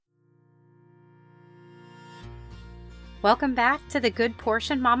Welcome back to the Good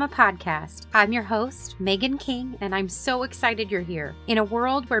Portion Mama podcast. I'm your host, Megan King, and I'm so excited you're here. In a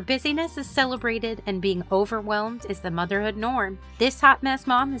world where busyness is celebrated and being overwhelmed is the motherhood norm, this hot mess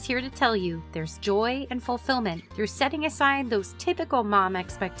mom is here to tell you there's joy and fulfillment through setting aside those typical mom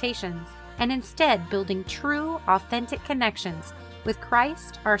expectations and instead building true, authentic connections with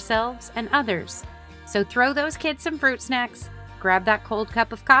Christ, ourselves, and others. So throw those kids some fruit snacks, grab that cold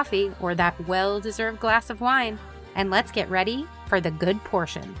cup of coffee or that well-deserved glass of wine, and let's get ready for the good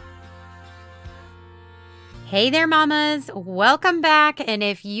portion. Hey there, mamas. Welcome back. And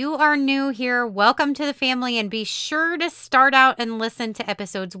if you are new here, welcome to the family. And be sure to start out and listen to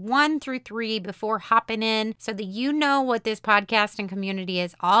episodes 1 through 3 before hopping in so that you know what this podcast and community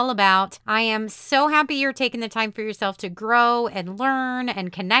is all about. I am so happy you're taking the time for yourself to grow and learn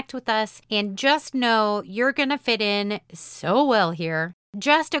and connect with us. And just know you're going to fit in so well here.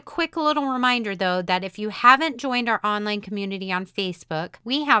 Just a quick little reminder, though, that if you haven't joined our online community on Facebook,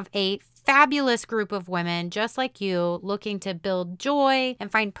 we have a fabulous group of women just like you looking to build joy and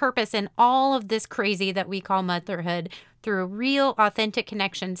find purpose in all of this crazy that we call motherhood through real, authentic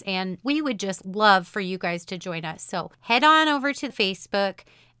connections. And we would just love for you guys to join us. So head on over to Facebook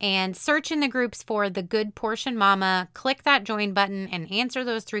and search in the groups for the Good Portion Mama. Click that join button and answer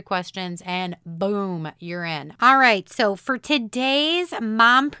those 3 questions and boom, you're in. All right, so for today's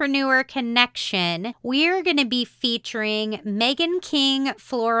Mompreneur Connection, we're going to be featuring Megan King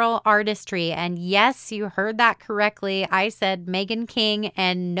Floral Artistry. And yes, you heard that correctly. I said Megan King,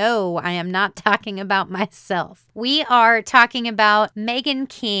 and no, I am not talking about myself. We are talking about Megan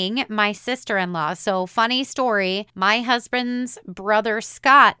King, my sister-in-law. So funny story, my husband's brother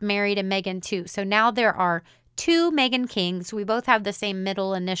Scott married a Megan too. So now there are 2 Megan Kings. We both have the same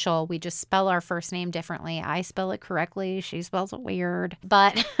middle initial. We just spell our first name differently. I spell it correctly. She spells it weird.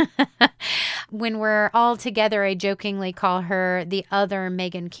 But when we're all together, I jokingly call her the other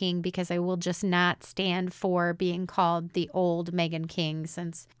Megan King because I will just not stand for being called the old Megan King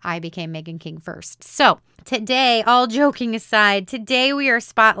since I became Megan King first. So today, all joking aside, today we are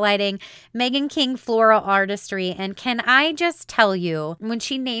spotlighting Megan King Floral Artistry. And can I just tell you, when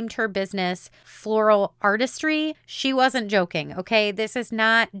she named her business Floral Artistry, she wasn't joking, okay? This is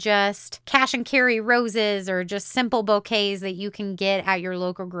not just cash and carry roses or just simple bouquets that you can get at your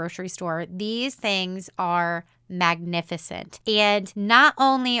local grocery store. These things are magnificent. And not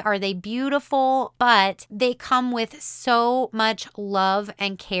only are they beautiful, but they come with so much love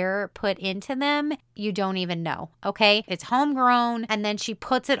and care put into them, you don't even know, okay? It's homegrown, and then she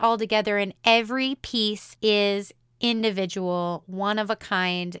puts it all together, and every piece is individual, one of a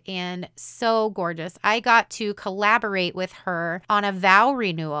kind, and so gorgeous. I got to collaborate with her on a vow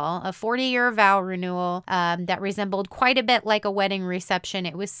renewal, a 40-year vow renewal that resembled quite a bit like a wedding reception.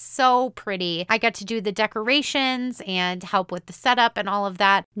 It was so pretty. I got to do the decorations and help with the setup and all of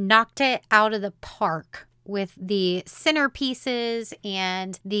that. Knocked it out of the park with the centerpieces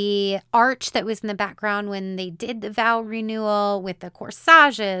and the arch that was in the background when they did the vow renewal with the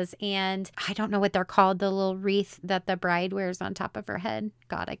corsages, and I don't know what they're called, the little wreath that the bride wears on top of her head.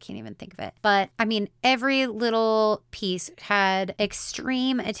 God, I can't even think of it. But I mean, every little piece had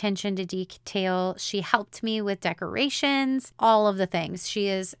extreme attention to detail. She helped me with decorations, all of the things. She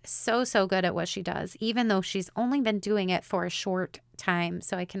is so good at what she does, even though she's only been doing it for a short time.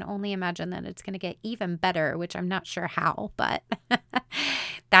 So I can only imagine that it's going to get even better, which I'm not sure how, but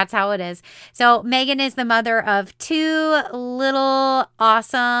that's how it is. So Megan is the mother of 2 little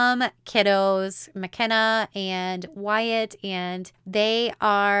awesome kiddos, McKenna and Wyatt, and they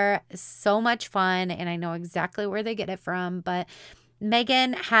are so much fun. And I know exactly where they get it from, but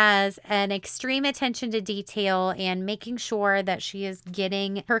Megan has an extreme attention to detail and making sure that she is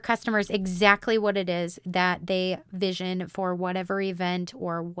getting her customers exactly what it is that they vision for whatever event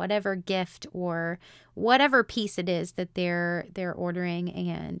or whatever gift or whatever piece it is that they're ordering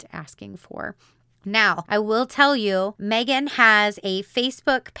and asking for. Now, I will tell you, Megan has a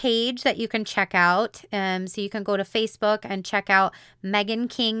Facebook page that you can check out. So you can go to Facebook and check out Megan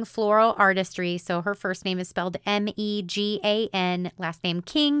King Floral Artistry. So her first name is spelled Megan, last name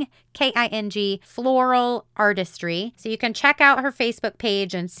King, King, Floral Artistry. So you can check out her Facebook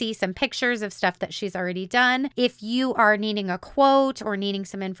page and see some pictures of stuff that she's already done. If you are needing a quote or needing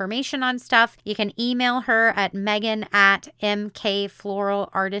some information on stuff, you can email her at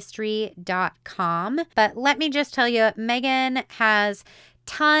megan@mkfloralartistry.com. But let me just tell you, Megan has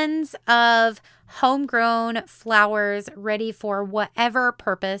tons of homegrown flowers ready for whatever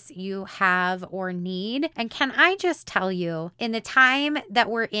purpose you have or need. And can I just tell you, in the time that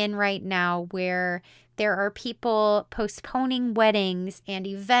we're in right now where There are people postponing weddings and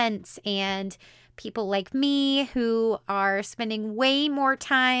events, and people like me who are spending way more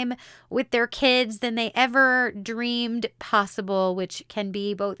time with their kids than they ever dreamed possible, which can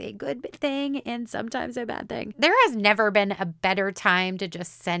be both a good thing and sometimes a bad thing. There has never been a better time to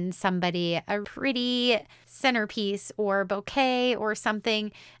just send somebody a pretty centerpiece or bouquet or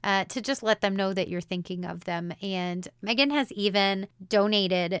something to just let them know that you're thinking of them. And Megan has even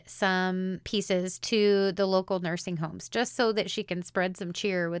donated some pieces to the local nursing homes just so that she can spread some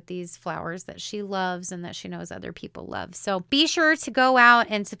cheer with these flowers that she loves and that she knows other people love. So be sure to go out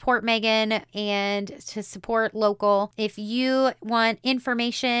and support Megan and to support local. If you want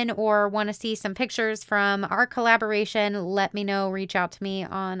information or want to see some pictures from our collaboration, let me know. Reach out to me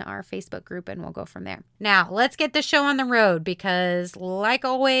on our Facebook group and we'll go from there. Now, let's get the show on the road because, like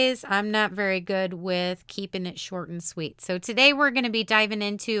always, I'm not very good with keeping it short and sweet. So today we're going to be diving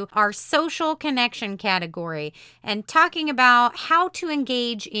into our social connection category and talking about how to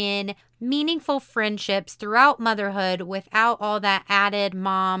engage in meaningful friendships throughout motherhood without all that added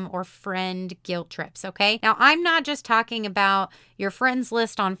mom or friend guilt trips, okay? Now, I'm not just talking about your friends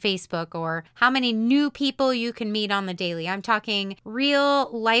list on Facebook or how many new people you can meet on the daily. I'm talking real,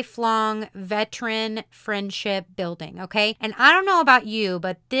 lifelong, veteran friendship building, okay? And I don't know about you,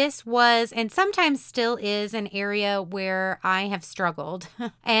 but this was, and sometimes still is, an area where I have struggled.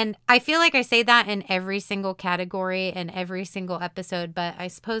 And I feel like I say that in every single category and every single episode, but I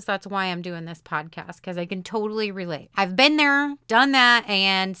suppose that's why I'm doing this podcast, because I can totally relate. I've been there, done that,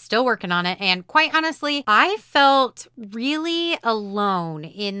 and still working on it. And quite honestly, I felt really alone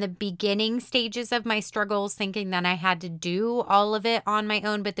in the beginning stages of my struggles, thinking that I had to do all of it on my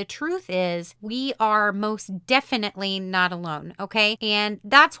own. But the truth is, we are most definitely not alone, okay? And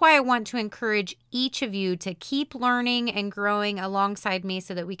that's why I want to encourage each of you to keep learning and growing alongside me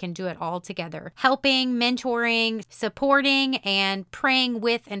so that we can do it all together. Helping, mentoring, supporting, and praying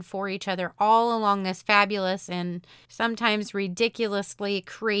with and for each other all along this fabulous and sometimes ridiculously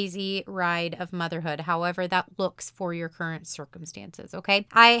crazy ride of motherhood, however that looks for your current circumstances, okay?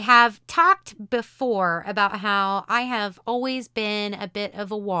 I have talked before about how I have always been a bit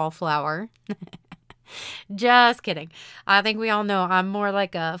of a wallflower. Just kidding. I think we all know I'm more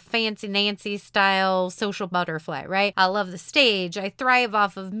like a Fancy Nancy style social butterfly, right? I love the stage. I thrive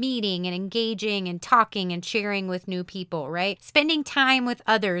off of meeting and engaging and talking and sharing with new people, right? Spending time with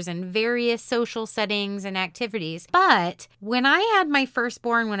others in various social settings and activities. But when I had my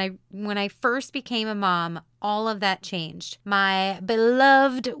firstborn, when I first became a mom, all of that changed. My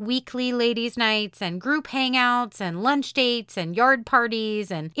beloved weekly ladies' nights and group hangouts and lunch dates and yard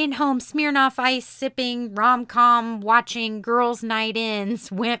parties and in-home Smirnoff Ice sipping, rom-com watching girls' night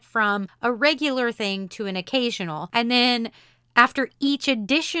ins went from a regular thing to an occasional. And then after each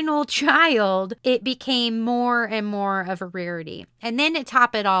additional child, it became more and more of a rarity. And then to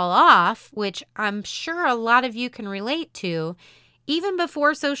top it all off, which I'm sure a lot of you can relate to, even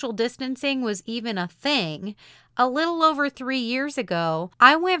before social distancing was even a thing, a little over 3 years ago,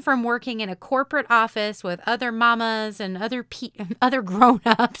 I went from working in a corporate office with other mamas and other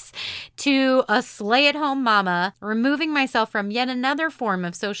grown-ups to a slay-at-home mama, removing myself from yet another form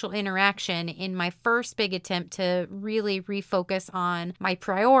of social interaction in my first big attempt to really refocus on my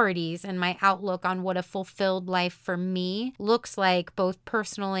priorities and my outlook on what a fulfilled life for me looks like, both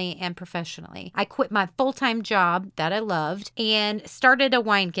personally and professionally. I quit my full-time job that I loved and started a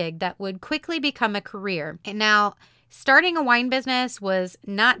wine gig that would quickly become a career. And now, starting a wine business was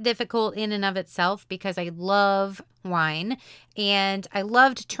not difficult in and of itself because I love wine and I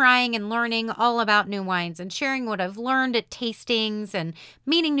loved trying and learning all about new wines and sharing what I've learned at tastings and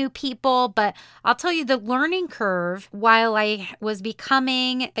meeting new people. But I'll tell you, the learning curve while I was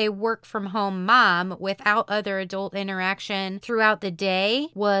becoming a work from home mom without other adult interaction throughout the day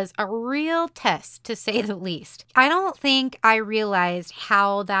was a real test, to say the least. I don't think I realized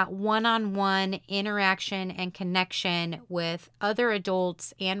how that one-on-one interaction and connection with other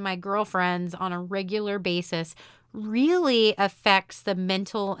adults and my girlfriends on a regular basis really affects the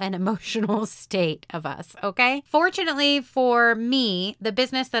mental and emotional state of us, okay? Fortunately for me, the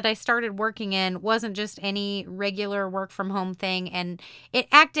business that I started working in wasn't just any regular work from home thing, and it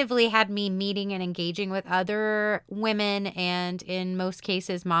actively had me meeting and engaging with other women and in most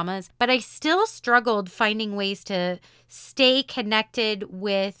cases mamas, but I still struggled finding ways to stay connected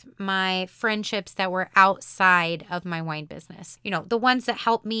with my friendships that were outside of my wine business. You know, the ones that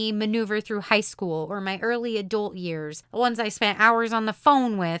helped me maneuver through high school or my early adult years, the ones I spent hours on the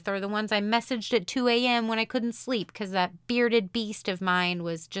phone with, or the ones I messaged at 2 a.m. when I couldn't sleep because that bearded beast of mine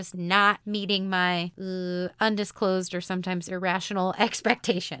was just not meeting my undisclosed or sometimes irrational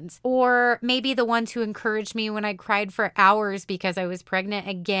expectations. Or maybe the ones who encouraged me when I cried for hours because I was pregnant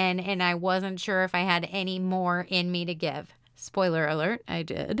again and I wasn't sure if I had any more in me to give. Spoiler alert, I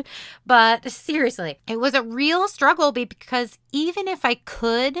did. But seriously, it was a real struggle because even if I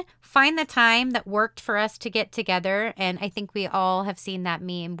could find the time that worked for us to get together, and I think we all have seen that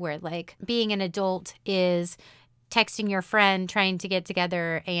meme where like being an adult is texting your friend trying to get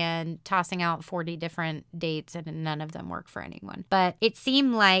together and tossing out 40 different dates and none of them work for anyone. But it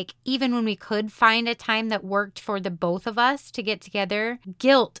seemed like even when we could find a time that worked for the both of us to get together,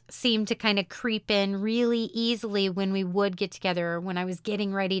 guilt seemed to kind of creep in really easily when we would get together or when I was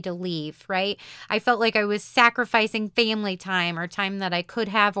getting ready to leave, right? I felt like I was sacrificing family time or time that I could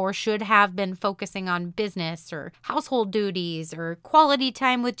have or should have been focusing on business or household duties or quality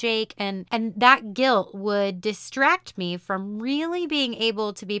time with Jake. And that guilt would distract me from really being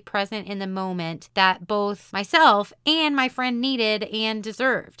able to be present in the moment that both myself and my friend needed and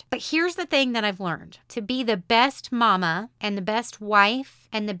deserved. But here's the thing that I've learned. To be the best mama and the best wife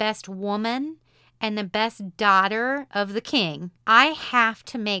and the best woman and the best daughter of the king, I have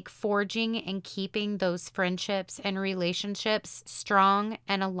to make forging and keeping those friendships and relationships strong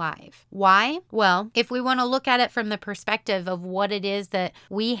and alive. Why? Well, if we want to look at it from the perspective of what it is that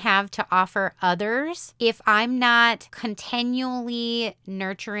we have to offer others, if I'm not continually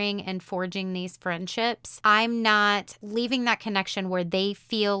nurturing and forging these friendships, I'm not leaving that connection where they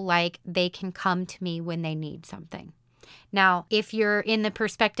feel like they can come to me when they need something. Now, if you're in the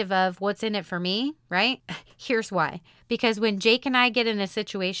perspective of what's in it for me, right? Here's why. Because when Jake and I get in a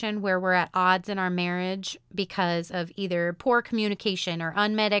situation where we're at odds in our marriage because of either poor communication or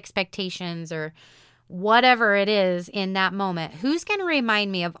unmet expectations or whatever it is in that moment, who's going to remind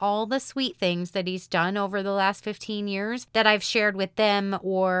me of all the sweet things that he's done over the last 15 years that I've shared with them,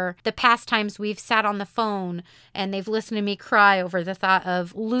 or the past times we've sat on the phone and they've listened to me cry over the thought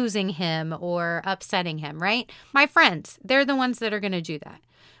of losing him or upsetting him, right? My friends, they're the ones that are going to do that.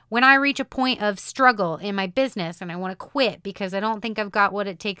 When I reach a point of struggle in my business and I want to quit because I don't think I've got what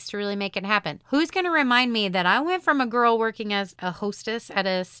it takes to really make it happen, who's going to remind me that I went from a girl working as a hostess at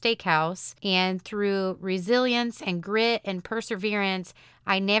a steakhouse, and through resilience and grit and perseverance,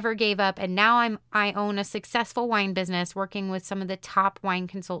 I never gave up, and now I own a successful wine business working with some of the top wine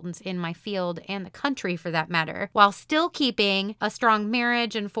consultants in my field and the country for that matter, while still keeping a strong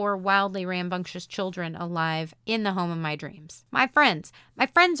marriage and 4 wildly rambunctious children alive in the home of my dreams. My friends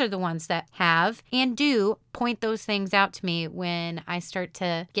are the ones that have and do point those things out to me when I start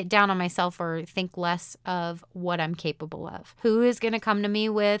to get down on myself or think less of what I'm capable of. Who is going to come to me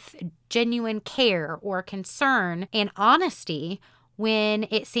with genuine care or concern and honesty when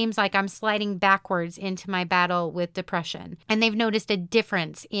it seems like I'm sliding backwards into my battle with depression? And they've noticed a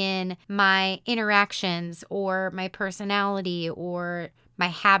difference in my interactions or my personality or my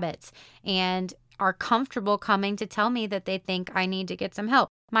habits and are comfortable coming to tell me that they think I need to get some help.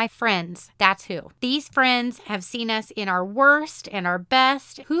 My friends, that's who. These friends have seen us in our worst and our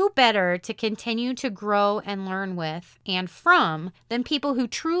best. Who better to continue to grow and learn with and from than people who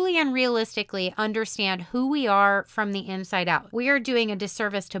truly and realistically understand who we are from the inside out? We are doing a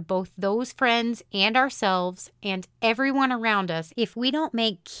disservice to both those friends and ourselves and everyone around us if we don't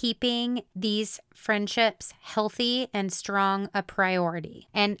make keeping these friendships healthy and strong a priority.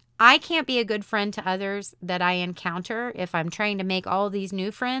 And I can't be a good friend to others that I encounter if I'm trying to make all these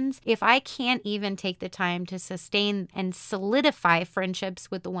new friends, if I can't even take the time to sustain and solidify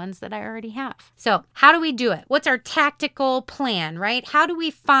friendships with the ones that I already have. So how do we do it? What's our tactical plan, right? How do we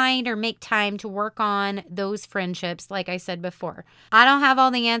find or make time to work on those friendships? Like I said before, I don't have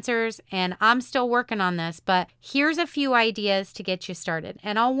all the answers and I'm still working on this, but here's a few ideas to get you started.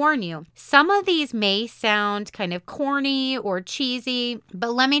 And I'll warn you, some of these may sound kind of corny or cheesy,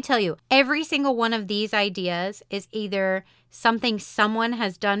 but let me tell you, every single one of these ideas is either something someone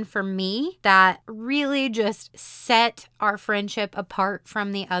has done for me that really just set our friendship apart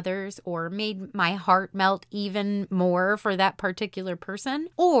from the others or made my heart melt even more for that particular person,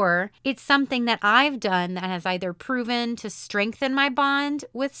 or it's something that I've done that has either proven to strengthen my bond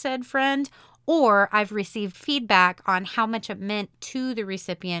with said friend, or I've received feedback on how much it meant to the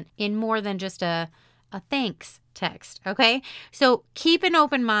recipient in more than just a a thanks text, okay? So keep an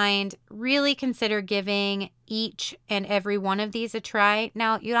open mind. Really consider giving each and every one of these a try.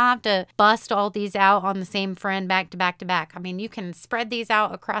 Now, you don't have to bust all these out on the same friend back to back to back. I mean, you can spread these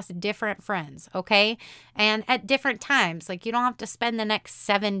out across different friends, okay? And at different times. Like, you don't have to spend the next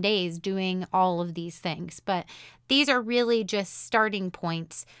 7 days doing all of these things. But these are really just starting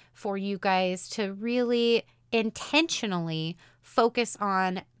points for you guys to really intentionally focus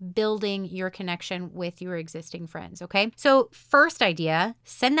on building your connection with your existing friends, okay? So first idea,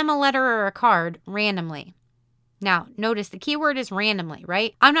 send them a letter or a card randomly. Now, notice the key word is randomly,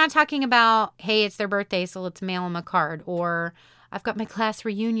 right? I'm not talking about, hey, it's their birthday, so let's mail them a card, or I've got my class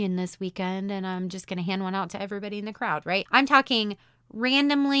reunion this weekend and I'm just going to hand one out to everybody in the crowd, right? I'm talking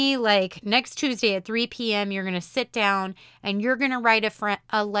randomly, like next Tuesday at 3 p.m., you're going to sit down and you're going to write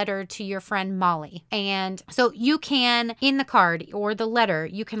a letter to your friend Molly. And so you can, in the card or the letter,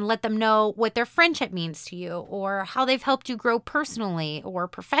 you can let them know what their friendship means to you or how they've helped you grow personally or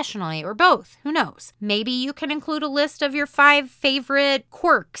professionally or both. Who knows? Maybe you can include a list of your 5 favorite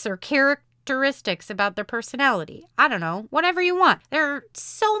quirks or characteristics about their personality. I don't know, whatever you want. There are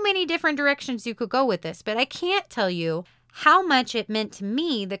so many different directions you could go with this, but I can't tell you how much it meant to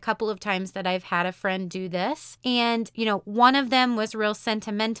me the couple of times that I've had a friend do this. And, one of them was real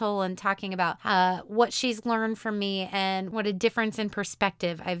sentimental and talking about what she's learned from me and what a difference in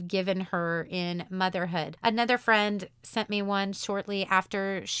perspective I've given her in motherhood. Another friend sent me one shortly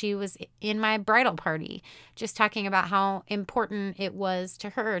after she was in my bridal party, just talking about how important it was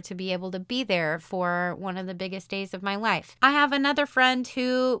to her to be able to be there for one of the biggest days of my life. I have another friend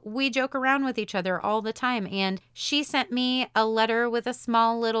who we joke around with each other all the time, and she sent me a letter with a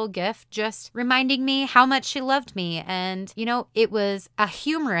small little gift just reminding me how much she loved me. And, it was a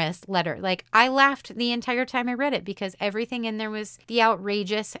humorous letter. Like, I laughed the entire time I read it because everything in there was the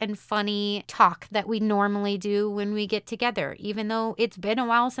outrageous and funny talk that we normally do when we get together, even though it's been a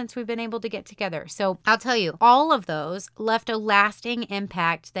while since we've been able to get together. So I'll tell you, all of those left a lasting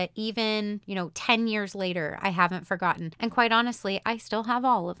impact that even, 10 years later, I haven't forgotten. And quite honestly, I still have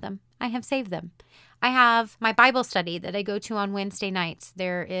all of them. I have saved them. I have my Bible study that I go to on Wednesday nights.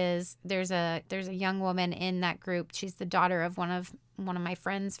 There's a young woman in that group. She's the daughter of one of my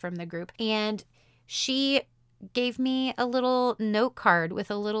friends from the group, and she gave me a little note card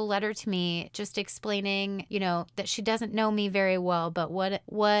with a little letter to me just explaining, that she doesn't know me very well, but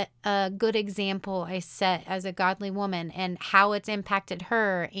what a good example I set as a godly woman and how it's impacted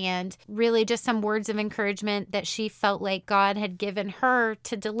her, and really just some words of encouragement that she felt like God had given her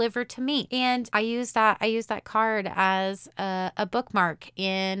to deliver to me. And I use that card as a bookmark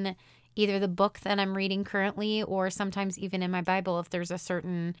in either the book that I'm reading currently or sometimes even in my Bible if there's a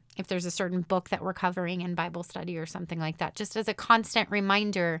certain book that we're covering in Bible study or something like that, just as a constant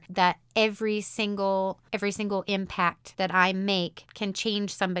reminder that every single impact that I make can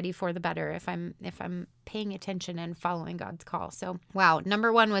change somebody for the better if I'm paying attention and following God's call. So, wow,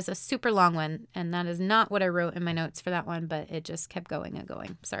 number 1 was a super long one, and that is not what I wrote in my notes for that one, but it just kept going and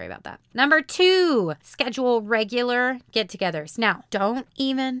going. Sorry about that. Number 2, schedule regular get-togethers. Now, don't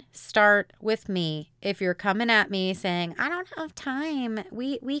even start with me if you're coming at me saying, I don't have time.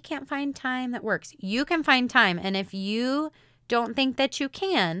 We can't find time that works. You can find time, and if you don't think that you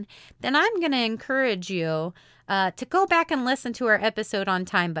can, then I'm going to encourage you to go back and listen to our episode on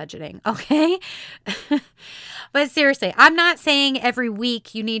time budgeting, okay? But seriously, I'm not saying every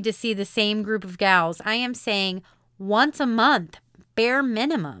week you need to see the same group of gals. I am saying once a month, bare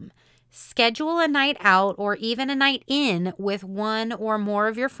minimum. Schedule a night out or even a night in with one or more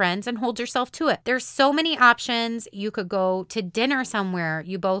of your friends and hold yourself to it. There's so many options. You could go to dinner somewhere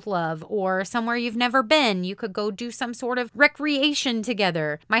you both love or somewhere you've never been. You could go do some sort of recreation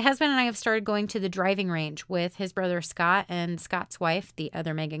together. My husband and I have started going to the driving range with his brother Scott and Scott's wife, the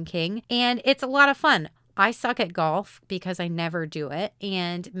other Megan King, and it's a lot of fun. I suck at golf because I never do it,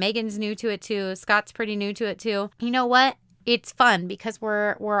 and Megan's new to it too. Scott's pretty new to it too. You know what? It's fun because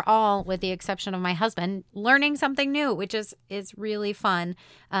we're all, with the exception of my husband, learning something new, which is really fun.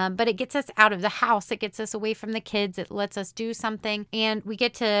 But it gets us out of the house. It gets us away from the kids. It lets us do something, and we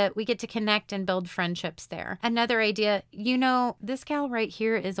get to connect and build friendships there. Another idea, this gal right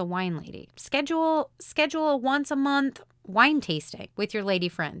here is a wine lady. Schedule a once a month wine tasting with your lady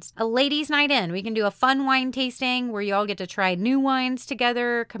friends. A ladies' night in. We can do a fun wine tasting where you all get to try new wines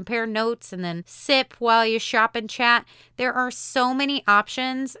together, compare notes, and then sip while you shop and chat. There are so many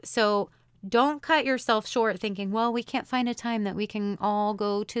options. So Don't cut yourself short thinking, well, we can't find a time that we can all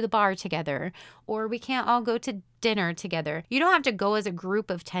go to the bar together, or we can't all go to dinner together. You don't have to go as a group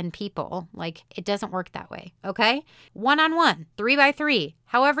of 10 people. Like, it doesn't work that way, okay? 1-on-1, 3x3,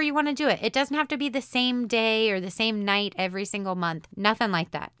 however you want to do it. It doesn't have to be the same day or the same night every single month. Nothing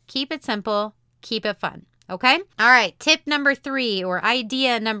like that. Keep it simple. Keep it fun. Okay? All right. Tip number 3, or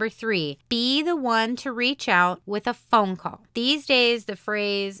idea number 3, be the one to reach out with a phone call. These days, the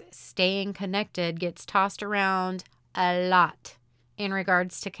phrase staying connected gets tossed around a lot in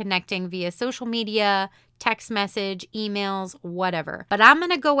regards to connecting via social media, text message, emails, whatever. But I'm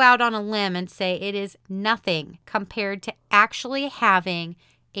going to go out on a limb and say it is nothing compared to actually having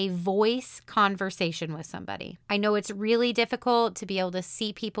a voice conversation with somebody. I know it's really difficult to be able to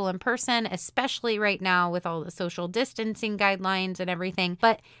see people in person, especially right now with all the social distancing guidelines and everything,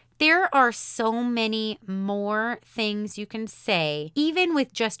 but there are so many more things you can say, even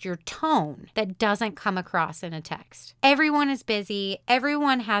with just your tone, that doesn't come across in a text. Everyone is busy.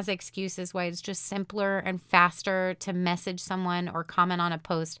 Everyone has excuses why it's just simpler and faster to message someone or comment on a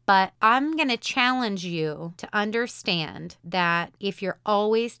post. But I'm going to challenge you to understand that if you're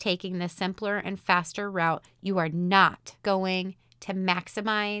always taking the simpler and faster route, you are not going to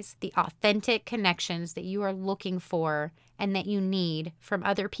maximize the authentic connections that you are looking for and that you need from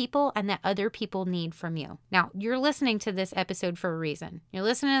other people and that other people need from you. Now, you're listening to this episode for a reason. You're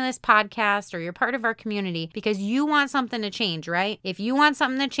listening to this podcast or you're part of our community because you want something to change, right? If you want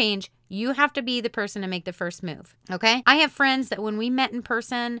something to change, you have to be the person to make the first move, okay? I have friends that when we met in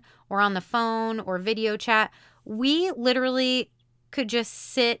person or on the phone or video chat, we literally could just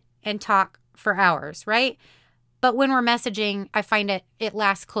sit and talk for hours, right? But when we're messaging, I find it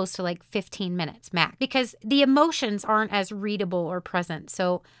lasts close to like 15 minutes max because the emotions aren't as readable or present.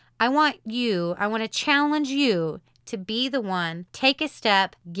 So I want to challenge you to be the one, take a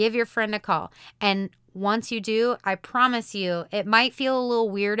step, give your friend a call. And once you do, I promise you, it might feel a little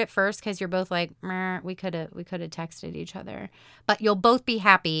weird at first because you're both like, we could have texted each other. But you'll both be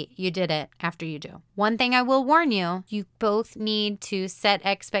happy you did it after you do. One thing I will warn you, you both need to set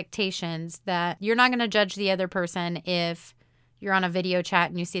expectations that you're not going to judge the other person if you're on a video chat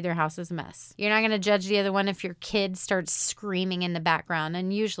and you see their house is a mess. You're not going to judge the other one if your kid starts screaming in the background.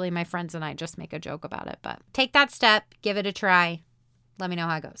 And usually my friends and I just make a joke about it. But take that step, give it a try. Let me know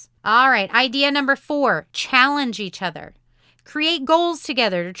how it goes. All right. Idea number 4, challenge each other. Create goals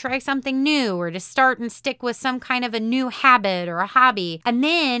together to try something new or to start and stick with some kind of a new habit or a hobby. And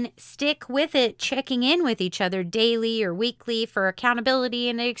then stick with it, checking in with each other daily or weekly for accountability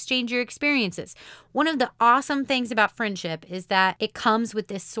and to exchange your experiences. One of the awesome things about friendship is that it comes with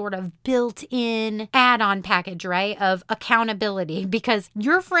this sort of built-in add-on package, right, of accountability because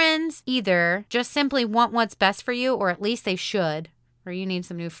your friends either just simply want what's best for you, or at least they should, or you need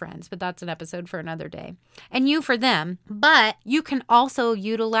some new friends, but that's an episode for another day. And you for them. But you can also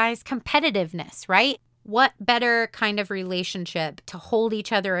utilize competitiveness, right? What better kind of relationship to hold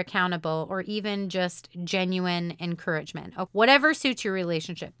each other accountable or even just genuine encouragement? Whatever suits your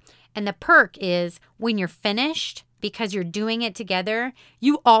relationship. And the perk is when you're finished, because you're doing it together,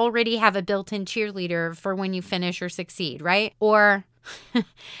 you already have a built-in cheerleader for when you finish or succeed, right? Or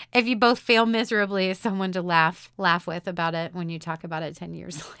if you both fail miserably, someone to laugh with about it when you talk about it 10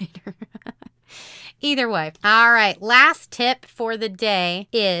 years later. Either way. All right. Last tip for the day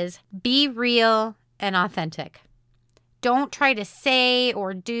is be real and authentic. Don't try to say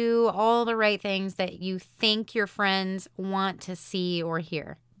or do all the right things that you think your friends want to see or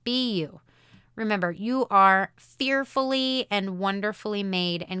hear. Be you. Remember, you are fearfully and wonderfully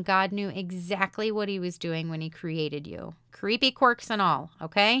made, and God knew exactly what he was doing when he created you. Creepy quirks and all,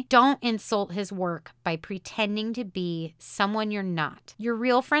 okay? Don't insult his work by pretending to be someone you're not. Your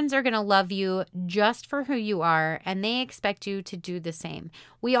real friends are going to love you just for who you are, and they expect you to do the same.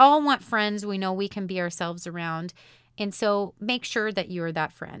 We all want friends we know we can be ourselves around. And so make sure that you're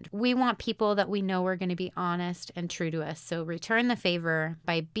that friend. We want people that we know are going to be honest and true to us. So return the favor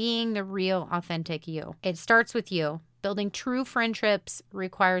by being the real, authentic you. It starts with you. Building true friendships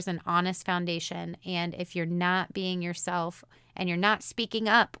requires an honest foundation. And if you're not being yourself and you're not speaking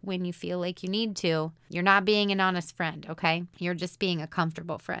up when you feel like you need to, you're not being an honest friend, okay? You're just being a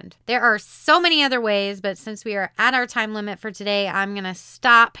comfortable friend. There are so many other ways, but since we are at our time limit for today, I'm going to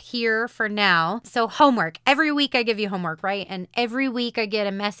stop here for now. So homework. Every week I give you homework, right? And every week I get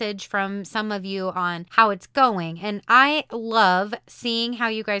a message from some of you on how it's going. And I love seeing how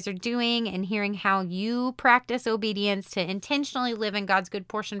you guys are doing and hearing how you practice obedience to intentionally live in God's good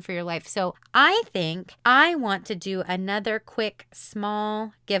portion for your life. So I think I want to do another quick quick,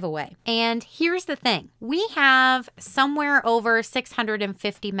 small giveaway. And here's the thing. We have somewhere over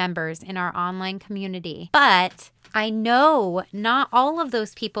 650 members in our online community, but I know not all of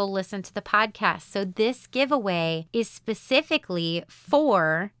those people listen to the podcast. So this giveaway is specifically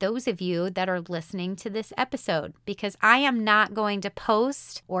for those of you that are listening to this episode, because I am not going to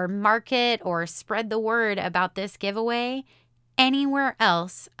post or market or spread the word about this giveaway anywhere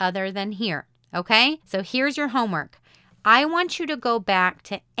else other than here. Okay? So here's your homework. I want you to go back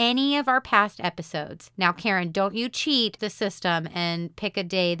to any of our past episodes. Now, Karen, don't you cheat the system and pick a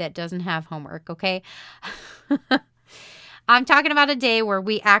day that doesn't have homework, okay? I'm talking about a day where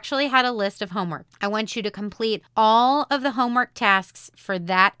we actually had a list of homework. I want you to complete all of the homework tasks for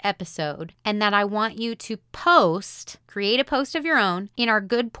that episode, and that I want you to create a post of your own in our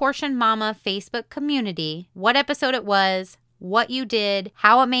Good Portion Mama Facebook community, what episode it was, what you did,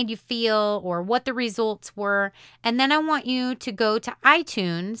 how it made you feel, or what the results were. And then I want you to go to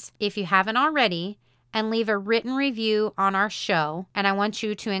iTunes, if you haven't already, and leave a written review on our show. And I want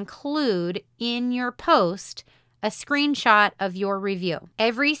you to include in your post a screenshot of your review.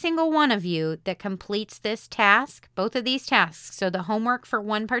 Every single one of you that completes this task, both of these tasks, so the homework for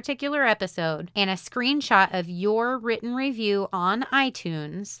one particular episode and a screenshot of your written review on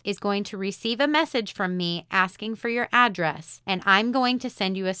iTunes, is going to receive a message from me asking for your address, and I'm going to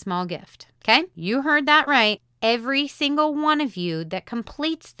send you a small gift. Okay? You heard that right. Every single one of you that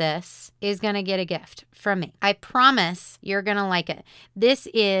completes this is going to get a gift from me. I promise you're going to like it. This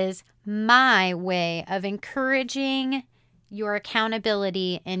is my way of encouraging your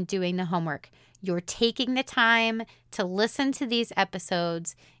accountability in doing the homework. You're taking the time to listen to these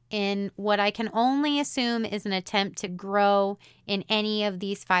episodes in what I can only assume is an attempt to grow in any of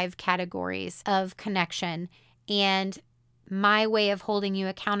these 5 categories of connection. And my way of holding you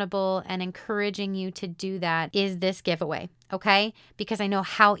accountable and encouraging you to do that is this giveaway, okay? Because I know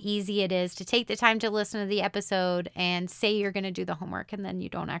how easy it is to take the time to listen to the episode and say you're going to do the homework, and then you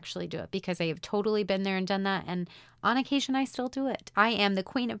don't actually do it, because I have totally been there and done that. And on occasion, I still do it. I am the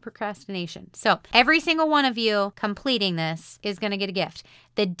queen of procrastination. So every single one of you completing this is going to get a gift.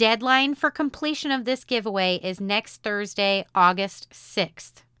 The deadline for completion of this giveaway is next Thursday, August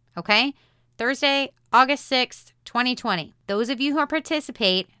 6th, okay? Thursday, August 6th, 2020. Those of you who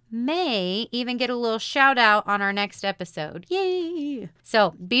participate may even get a little shout out on our next episode. Yay!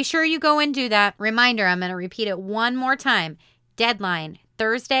 So be sure you go and do that. Reminder, I'm going to repeat it one more time. Deadline,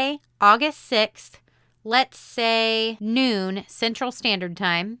 Thursday, August 6th. Let's say noon Central Standard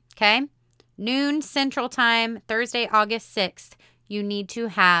Time, okay? Noon Central Time, Thursday, August 6th. You need to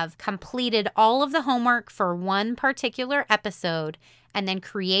have completed all of the homework for one particular episode, and then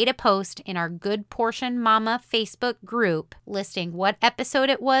create a post in our Good Portion Mama Facebook group listing what episode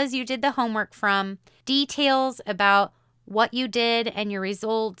it was you did the homework from, details about what you did and your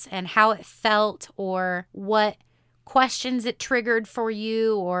results and how it felt, or what questions it triggered for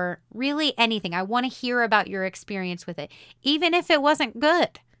you, or really anything. I want to hear about your experience with it, even if it wasn't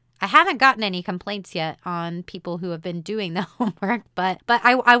good. I haven't gotten any complaints yet on people who have been doing the homework, but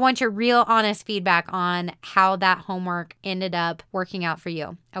I want your real honest feedback on how that homework ended up working out for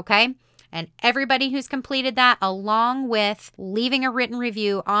you, okay? And everybody who's completed that, along with leaving a written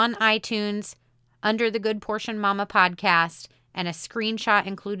review on iTunes under the Good Portion Mama podcast, and a screenshot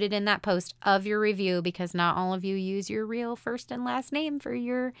included in that post of your review, because not all of you use your real first and last name for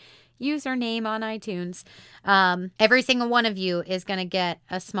your username on iTunes. Every single one of you is going to get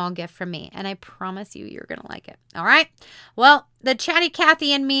a small gift from me, and I promise you're going to like it. All right. Well, the chatty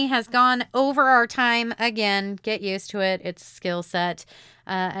Cathy in me has gone over our time again. Get used to it. It's a skill set.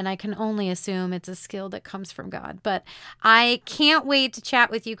 And I can only assume it's a skill that comes from God. But I can't wait to chat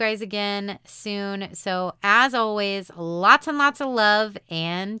with you guys again soon. So as always, lots and lots of love,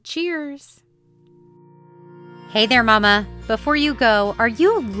 and cheers. Hey there, Mama. Before you go, are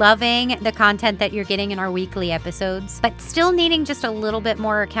you loving the content that you're getting in our weekly episodes, but still needing just a little bit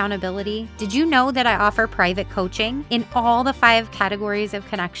more accountability? Did you know that I offer private coaching in all the 5 categories of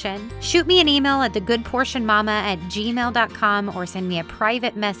connection? Shoot me an email at thegoodportionmama@gmail.com, or send me a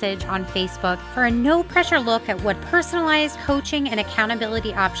private message on Facebook for a no-pressure look at what personalized coaching and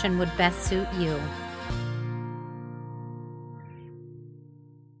accountability option would best suit you.